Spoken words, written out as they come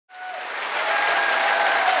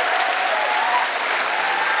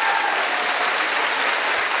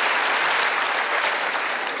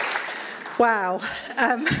Wow.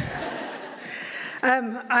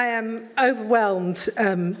 I am overwhelmed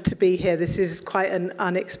to be here. This is quite an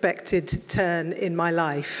unexpected turn in my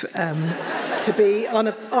life, to be on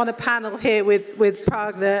a panel here with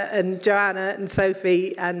Pragna and Joanna and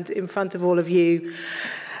Sophie and in front of all of you.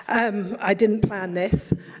 I didn't plan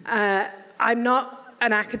this. I'm not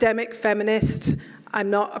an academic feminist. I'm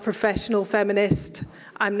not a professional feminist.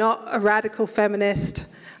 I'm not a radical feminist.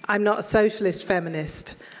 I'm not a socialist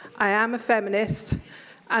feminist. I am a feminist,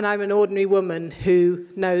 and I'm an ordinary woman who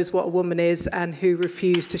knows what a woman is and who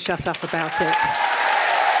refused to shut up about it.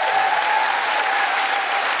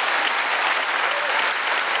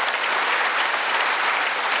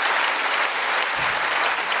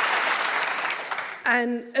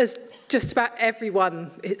 And as just about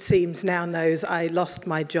everyone, it seems, now knows, I lost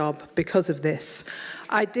my job because of this.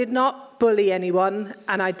 I did not bully anyone,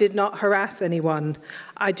 and I did not harass anyone.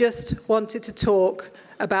 I just wanted to talk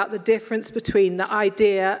about the difference between the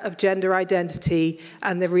idea of gender identity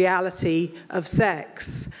and the reality of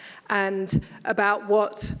sex, and about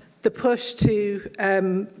what the push to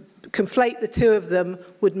conflate the two of them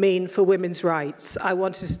would mean for women's rights. I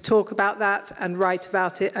wanted to talk about that and write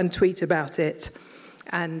about it and tweet about it,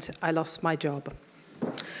 and I lost my job.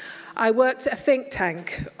 I worked at a think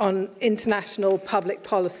tank on international public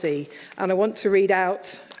policy, and I want to read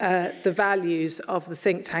out the values of the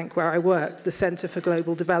think tank where I worked, the Centre for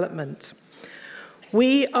Global Development.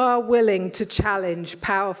 We are willing to challenge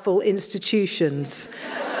powerful institutions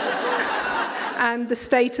and the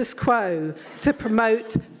status quo to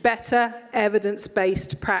promote better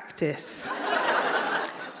evidence-based practice.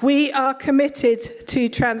 We are committed to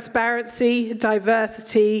transparency,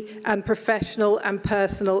 diversity, and professional and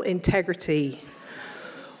personal integrity.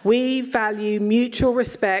 We value mutual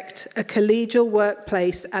respect, a collegial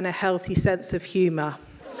workplace, and a healthy sense of humour.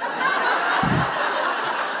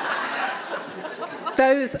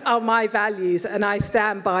 Those are my values, and I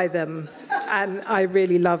stand by them, and I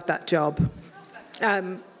really love that job.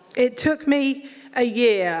 It took me a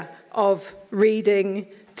year of reading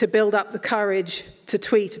to build up the courage to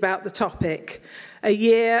tweet about the topic, a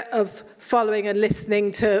year of following and listening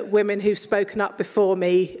to women who've spoken up before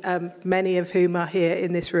me, many of whom are here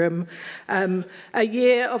in this room, a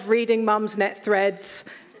year of reading Mumsnet threads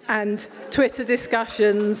and Twitter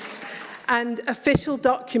discussions and official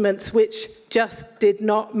documents which just did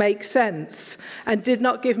not make sense and did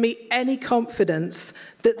not give me any confidence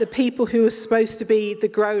that the people who were supposed to be the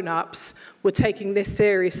grown-ups were taking this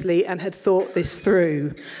seriously and had thought this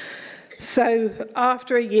through. So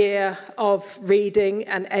after a year of reading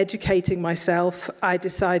and educating myself, I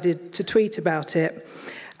decided to tweet about it.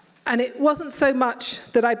 And it wasn't so much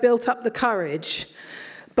that I built up the courage,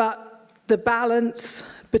 but the balance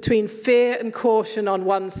between fear and caution on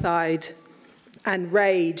one side and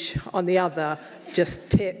rage on the other just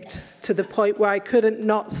tipped to the point where I couldn't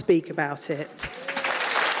not speak about it.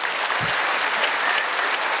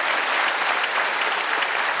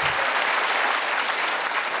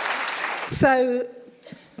 So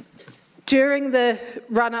during the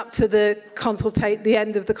run-up to the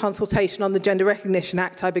end of the consultation on the Gender Recognition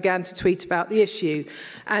Act, I began to tweet about the issue.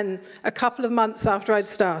 And a couple of months after I'd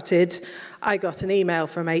started, I got an email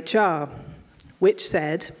from HR, which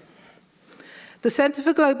said, "The Centre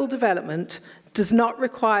for Global Development does not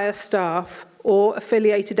require staff or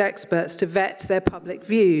affiliated experts to vet their public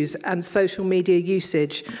views and social media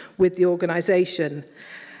usage with the organisation.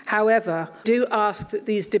 However, do ask that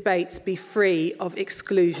these debates be free of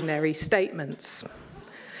exclusionary statements.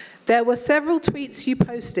 There were several tweets you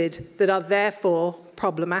posted that are therefore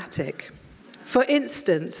problematic. For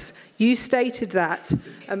instance, you stated that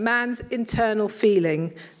a man's internal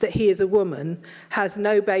feeling that he is a woman has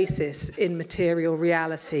no basis in material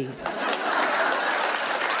reality.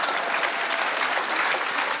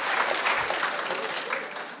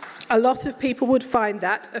 A lot of people would find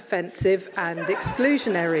that offensive and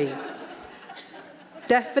exclusionary.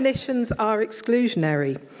 Definitions are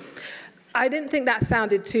exclusionary." I didn't think that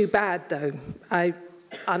sounded too bad, though. I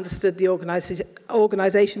understood the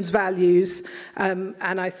organisation's values, and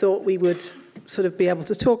I thought we would sort of be able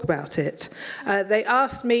to talk about it. They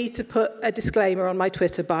asked me to put a disclaimer on my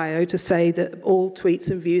Twitter bio to say that all tweets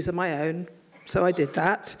and views are my own, so I did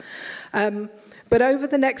that. But over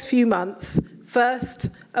the next few months, first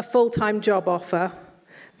a full-time job offer,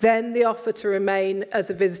 then the offer to remain as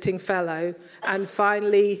a visiting fellow, and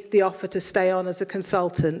finally the offer to stay on as a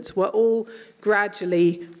consultant were all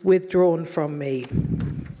gradually withdrawn from me.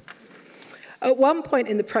 At one point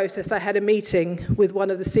in the process, I had a meeting with one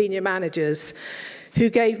of the senior managers who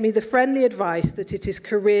gave me the friendly advice that it is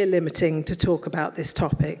career limiting to talk about this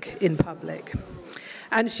topic in public.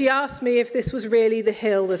 And she asked me if this was really the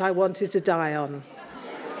hill that I wanted to die on.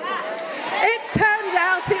 It turned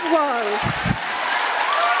out it was.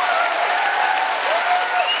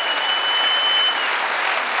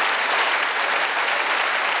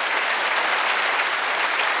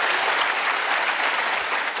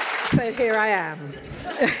 So here I am.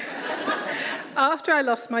 After I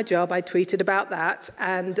lost my job, I tweeted about that,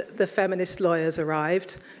 and the feminist lawyers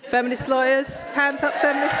arrived. Feminist lawyers, hands up,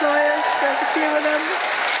 feminist lawyers, there's a few of them.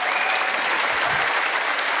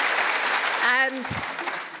 And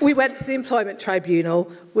we went to the Employment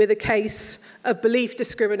Tribunal with a case of belief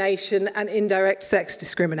discrimination and indirect sex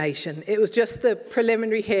discrimination. It was just the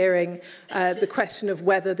preliminary hearing, the question of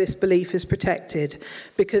whether this belief is protected.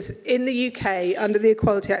 Because in the UK, under the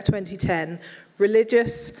Equality Act 2010,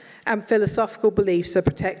 religious and philosophical beliefs are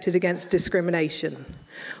protected against discrimination.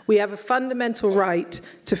 We have a fundamental right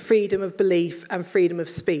to freedom of belief and freedom of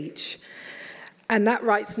speech. And that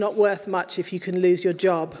right's not worth much if you can lose your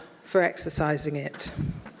job for exercising it.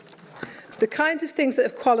 The kinds of things that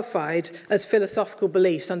have qualified as philosophical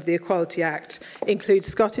beliefs under the Equality Act include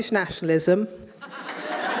Scottish nationalism,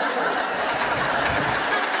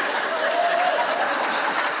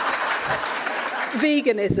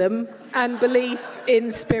 veganism, and belief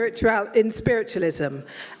in spiritualism.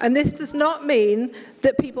 And this does not mean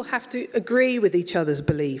that people have to agree with each other's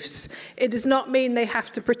beliefs. It does not mean they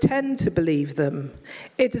have to pretend to believe them.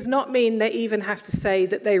 It does not mean they even have to say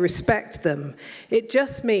that they respect them. It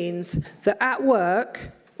just means that at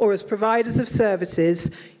work, or as providers of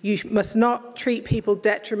services, you must not treat people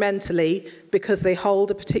detrimentally because they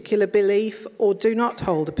hold a particular belief or do not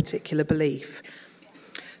hold a particular belief.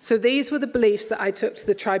 So these were the beliefs that I took to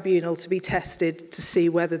the tribunal to be tested to see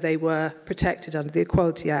whether they were protected under the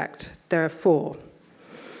Equality Act. There are 4.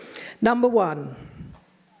 Number 1,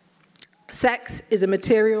 sex is a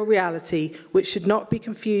material reality which should not be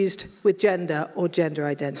confused with gender or gender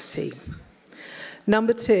identity.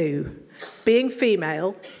 Number 2, being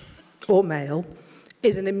female or male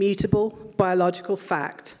is an immutable biological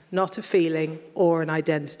fact, not a feeling or an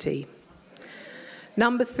identity.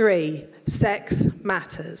 Number 3, sex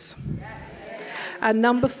matters. And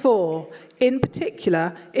number 4, in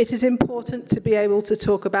particular, it is important to be able to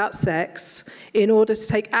talk about sex in order to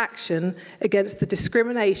take action against the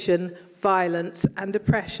discrimination, violence, and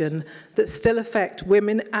oppression that still affect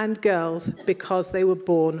women and girls because they were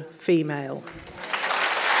born female.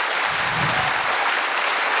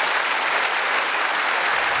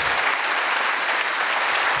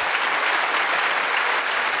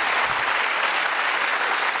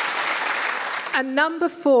 And number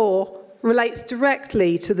 4 relates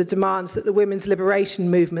directly to the demands that the women's liberation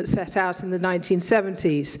movement set out in the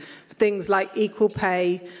 1970s, for things like equal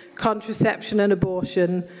pay, contraception and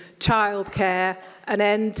abortion, childcare, an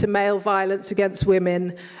end to male violence against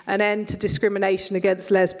women, an end to discrimination against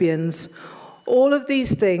lesbians. All of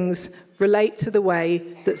these things relate to the way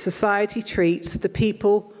that society treats the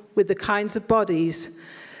people with the kinds of bodies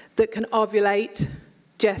that can ovulate,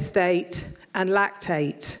 gestate, and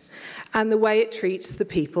lactate, and the way it treats the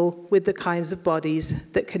people with the kinds of bodies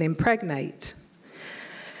that can impregnate.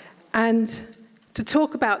 And to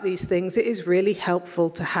talk about these things, it is really helpful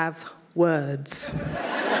to have words.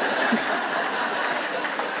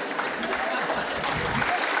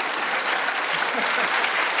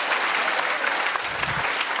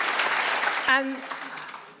 And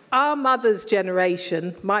our mother's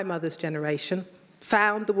generation, my mother's generation,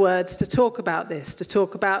 found the words to talk about this, to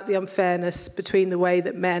talk about the unfairness between the way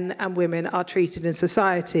that men and women are treated in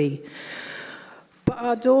society. But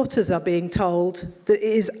our daughters are being told that it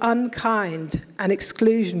is unkind and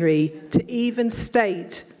exclusionary to even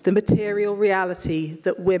state the material reality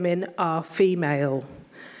that women are female,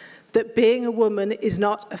 that being a woman is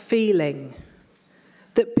not a feeling,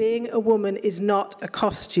 that being a woman is not a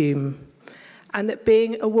costume, and that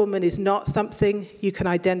being a woman is not something you can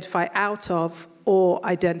identify out of or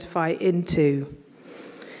identify into.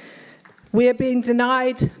 We are being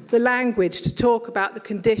denied the language to talk about the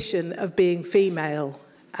condition of being female,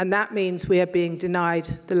 and that means we are being denied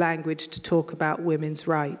the language to talk about women's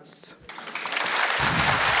rights.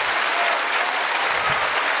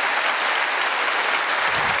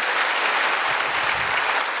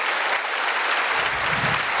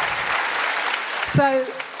 So,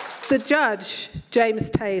 the judge, James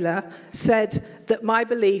Taylor, said that my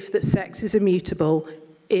belief that sex is immutable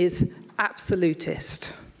is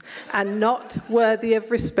absolutist and not worthy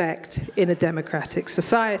of respect in a democratic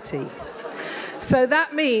society. So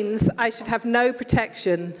that means I should have no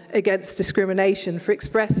protection against discrimination for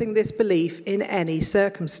expressing this belief in any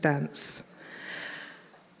circumstance.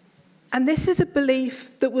 And this is a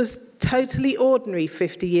belief that was totally ordinary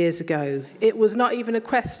 50 years ago. It was not even a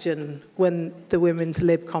question when the Women's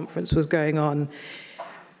Lib conference was going on.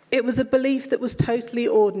 It was a belief that was totally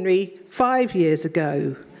ordinary 5 years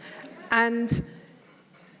ago. And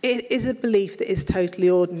it is a belief that is totally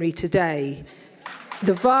ordinary today.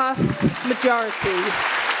 The vast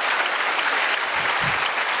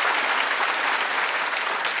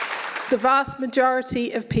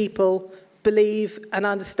majority of people believe and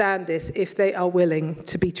understand this if they are willing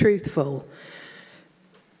to be truthful.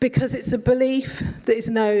 Because it's a belief that is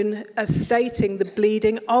known as stating the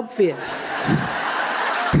bleeding obvious.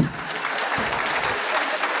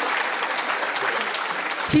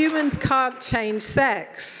 Humans can't change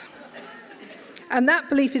sex. And that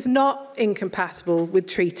belief is not incompatible with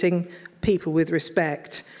treating people with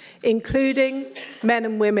respect, including men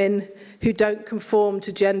and women who don't conform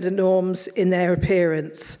to gender norms in their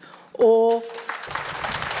appearance, or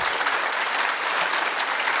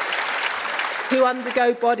who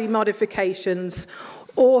undergo body modifications,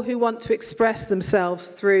 or who want to express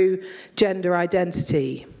themselves through gender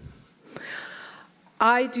identity.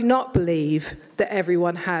 I do not believe that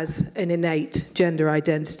everyone has an innate gender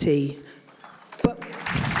identity,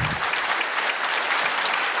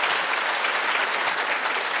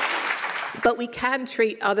 but we can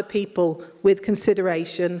treat other people with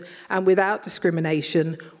consideration and without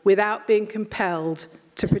discrimination, without being compelled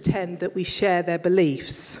to pretend that we share their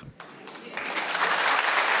beliefs.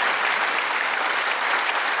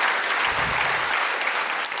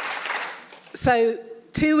 So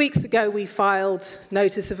 2 weeks ago, we filed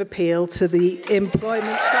notice of appeal to the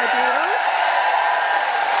Employment Tribunal.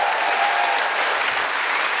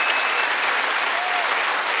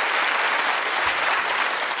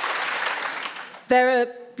 There are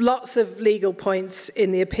lots of legal points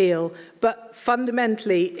in the appeal, but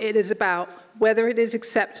fundamentally it is about whether it is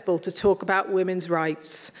acceptable to talk about women's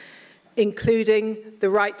rights, including the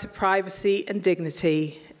right to privacy and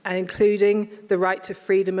dignity, and including the right to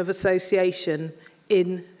freedom of association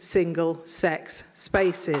in single-sex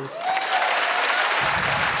spaces.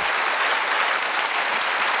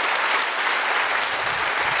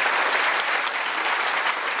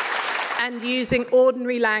 And using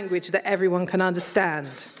ordinary language that everyone can understand.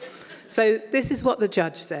 So this is what the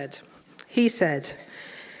judge said. He said,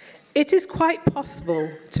 "It is quite possible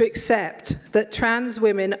to accept that trans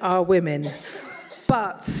women are women,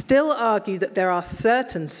 but still argue that there are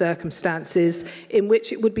certain circumstances in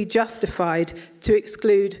which it would be justified to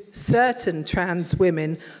exclude certain trans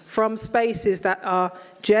women from spaces that are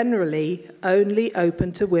generally only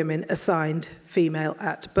open to women assigned female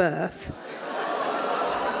at birth,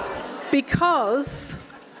 because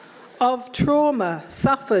of trauma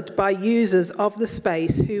suffered by users of the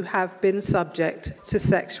space who have been subject to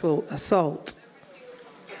sexual assault."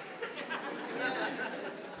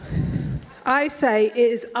 I say it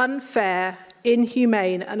is unfair,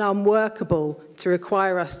 inhumane, and unworkable to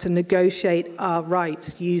require us to negotiate our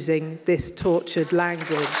rights using this tortured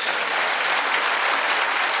language.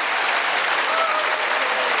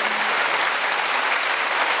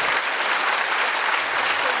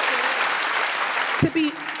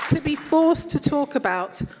 To be forced to talk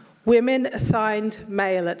about women assigned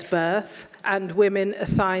male at birth and women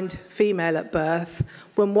assigned female at birth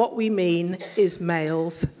when what we mean is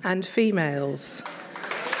males and females.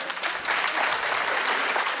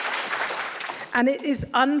 And it is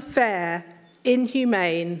unfair,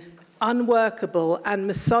 inhumane, unworkable, and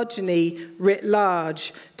misogyny writ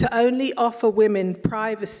large to only offer women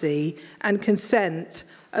privacy and consent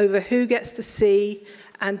over who gets to see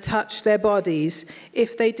and touch their bodies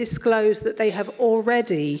if they disclose that they have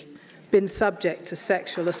already been subject to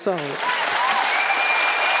sexual assault.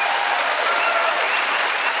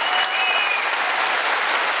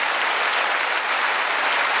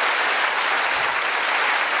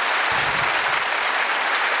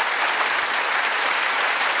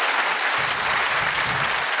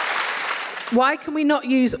 Why can we not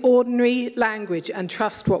use ordinary language and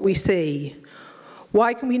trust what we see?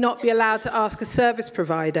 Why can we not be allowed to ask a service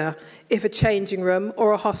provider if a changing room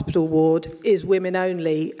or a hospital ward is women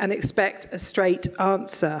only and expect a straight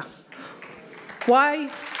answer? Why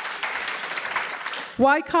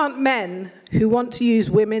can't men who want to use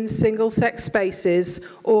women's single-sex spaces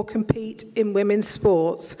or compete in women's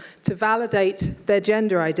sports to validate their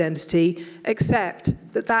gender identity accept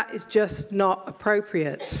that that is just not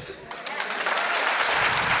appropriate?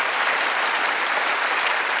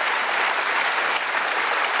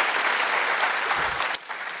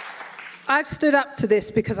 I've stood up to this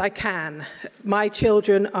because I can. My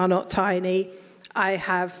children are not tiny. I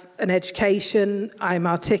have an education. I'm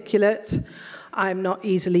articulate. I'm not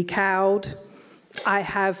easily cowed. I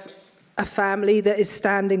have a family that is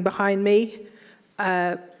standing behind me.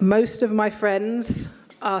 Most of my friends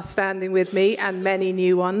are standing with me, and many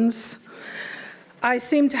new ones. I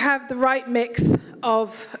seem to have the right mix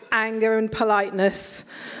of anger and politeness,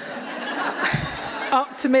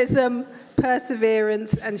 optimism,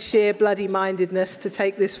 perseverance, and sheer bloody-mindedness to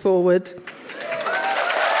take this forward.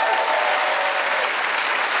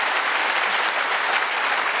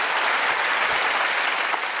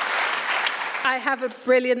 I have a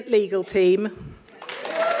brilliant legal team.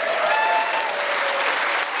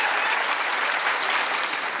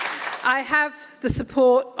 I have the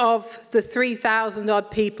support of the 3,000 odd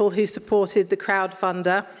people who supported the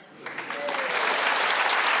crowdfunder.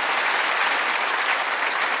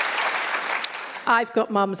 I've got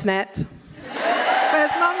Mumsnet.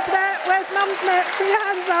 Where's Mumsnet? Where's Mumsnet? Put your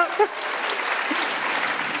hands up.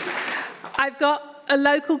 I've got a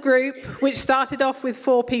local group which started off with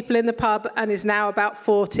 4 people in the pub and is now about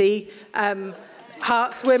 40.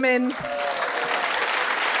 Hearts Women.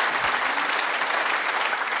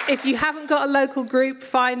 If you haven't got a local group,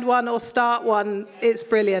 find one or start one. It's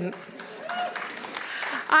brilliant.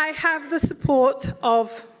 I have the support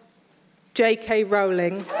of J.K.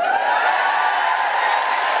 Rowling.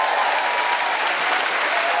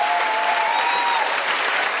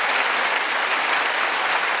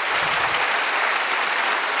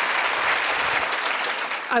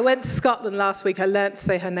 I went to Scotland last week. I learnt to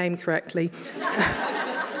say her name correctly.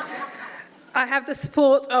 I have the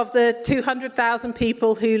support of the 200,000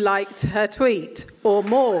 people who liked her tweet, or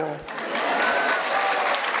more.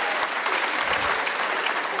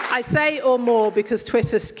 I say or more because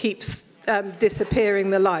Twitter keeps disappearing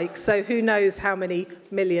the likes, so who knows how many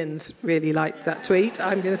millions really liked that tweet,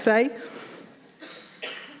 I'm going to say.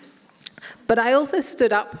 But I also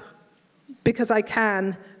stood up because I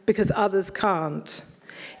can, because others can't.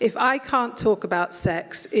 If I can't talk about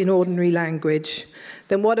sex in ordinary language,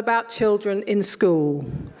 then what about children in school?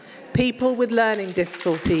 People with learning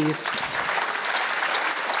difficulties?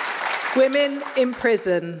 Women in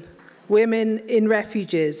prison? Women in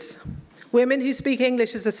refuges? Women who speak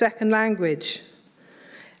English as a second language?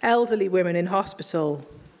 Elderly women in hospital?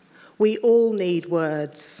 We all need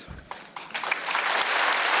words.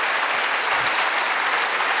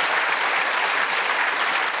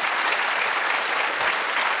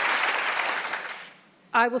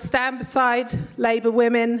 I will stand beside Labour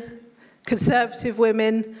women, Conservative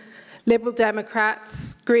women, Liberal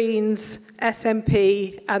Democrats, Greens,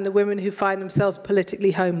 SNP, and the women who find themselves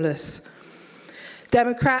politically homeless.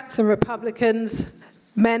 Democrats and Republicans,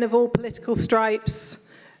 men of all political stripes,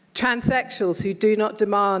 transsexuals who do not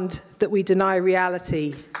demand that we deny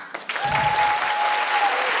reality.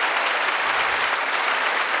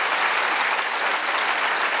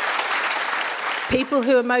 People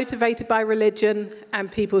who are motivated by religion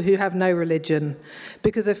and people who have no religion,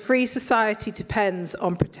 because a free society depends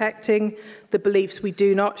on protecting the beliefs we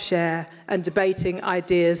do not share and debating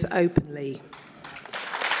ideas openly.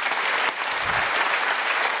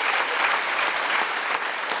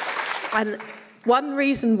 And one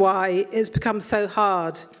reason why it's become so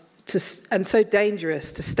hard and so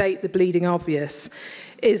dangerous to state the bleeding obvious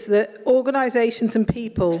is that organisations and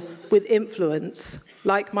people with influence,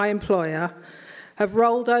 like my employer, have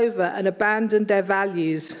rolled over and abandoned their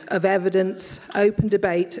values of evidence, open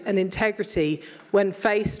debate and integrity when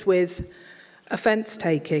faced with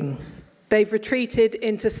offence-taking. They've retreated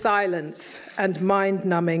into silence and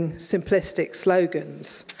mind-numbing simplistic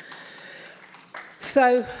slogans.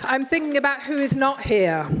 So I'm thinking about who is not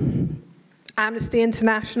here. Amnesty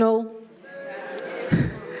International,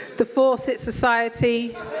 the Forstater Society,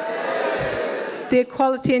 the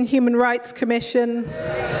Equality and Human Rights Commission,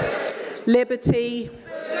 Liberty,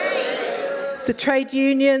 the trade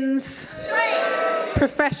unions,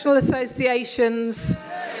 professional associations,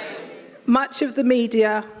 much of the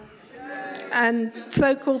media, and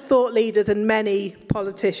so-called thought leaders and many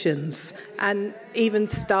politicians, and even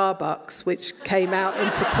Starbucks, which came out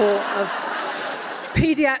in support of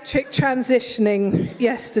paediatric transitioning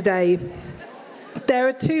yesterday. There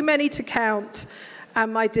are too many to count,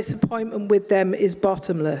 and my disappointment with them is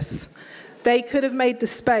bottomless. They could have made the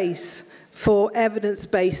space for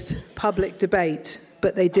evidence-based public debate,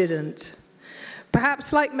 but they didn't.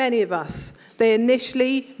 Perhaps like many of us, they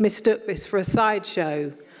initially mistook this for a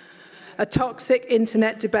sideshow, a toxic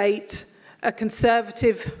internet debate, a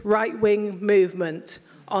conservative right-wing movement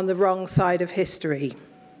on the wrong side of history.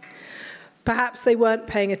 Perhaps they weren't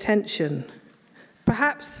paying attention.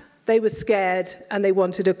 Perhaps they were scared and they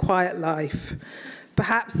wanted a quiet life.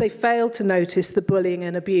 Perhaps they failed to notice the bullying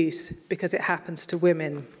and abuse because it happens to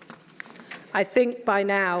women. I think by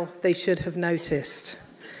now they should have noticed.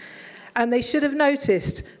 And they should have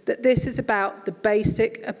noticed that this is about the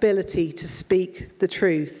basic ability to speak the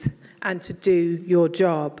truth and to do your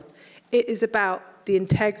job. It is about the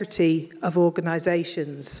integrity of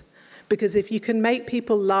organisations. Because if you can make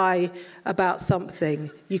people lie about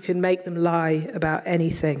something, you can make them lie about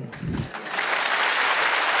anything.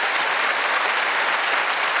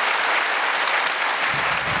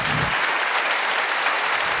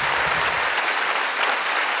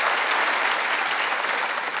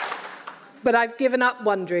 But I've given up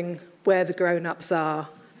wondering where the grown-ups are.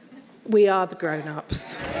 We are the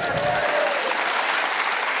grown-ups.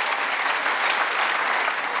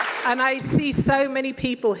 And I see so many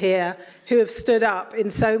people here who have stood up in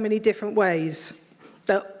so many different ways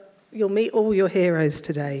that you'll meet all your heroes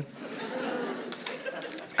today.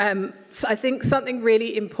 So I think something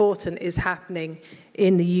really important is happening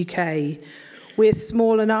in the UK. We're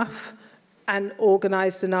small enough and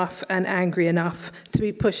organised enough and angry enough to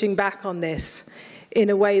be pushing back on this in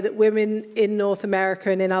a way that women in North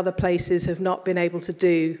America and in other places have not been able to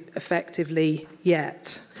do effectively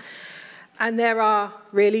yet. And there are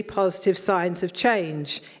really positive signs of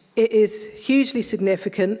change. It is hugely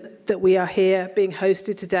significant that we are here being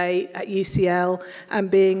hosted today at UCL and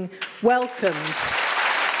being welcomed.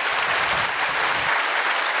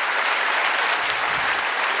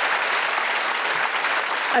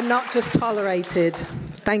 And not just tolerated.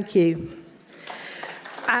 Thank you.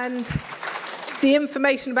 And the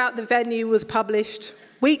information about the venue was published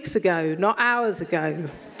weeks ago, not hours ago.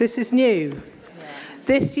 This is new.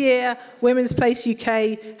 This year, Women's Place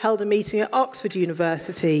UK held a meeting at Oxford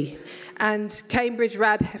University, and Cambridge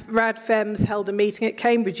RadFems held a meeting at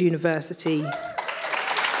Cambridge University.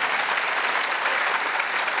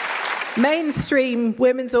 Mainstream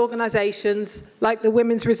women's organisations like the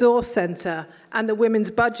Women's Resource Centre and the Women's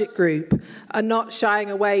Budget Group are not shying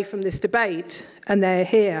away from this debate, and they're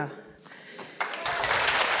here.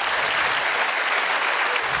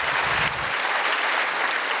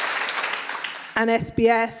 And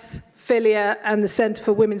SBS, Filia and the Centre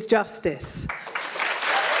for Women's Justice.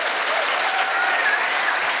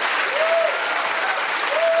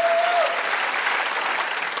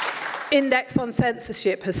 Index on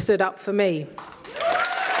Censorship has stood up for me.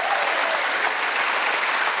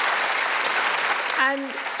 And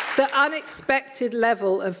the unexpected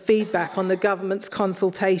level of feedback on the government's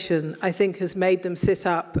consultation, I think, has made them sit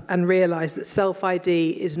up and realise that self-ID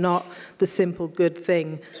is not the simple good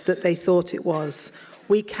thing that they thought it was.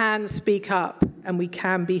 We can speak up and we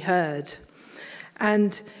can be heard.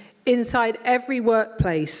 And inside every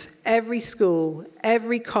workplace, every school,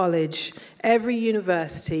 every college, every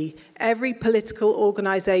university, every political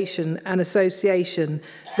organisation and association,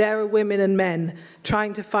 there are women and men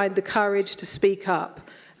trying to find the courage to speak up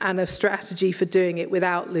and a strategy for doing it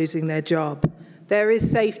without losing their job. There is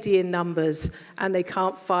safety in numbers, and they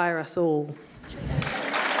can't fire us all.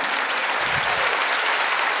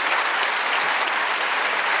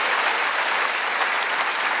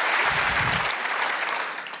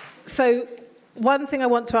 So one thing I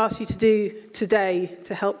want to ask you to do today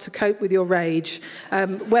to help to cope with your rage,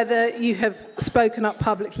 whether you have spoken up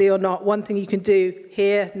publicly or not, one thing you can do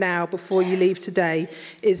here now before you leave today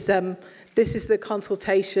is this is the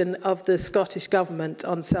consultation of the Scottish Government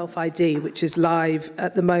on self-ID, which is live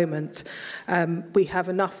at the moment. We have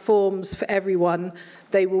enough forms for everyone.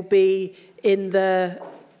 They will be in the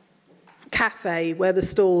cafe where the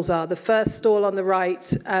stalls are. The first stall on the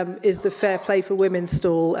right is the Fair Play for Women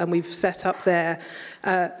stall, and we've set up there.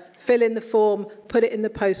 Fill in the form, put it in the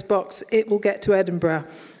post box. It will get to Edinburgh.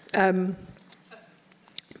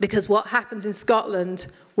 Because what happens in Scotland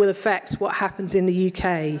will affect what happens in the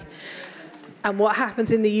UK. And what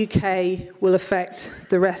happens in the UK will affect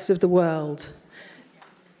the rest of the world.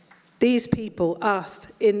 These people, us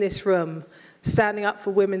in this room, standing up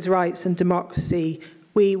for women's rights and democracy,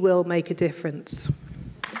 we will make a difference.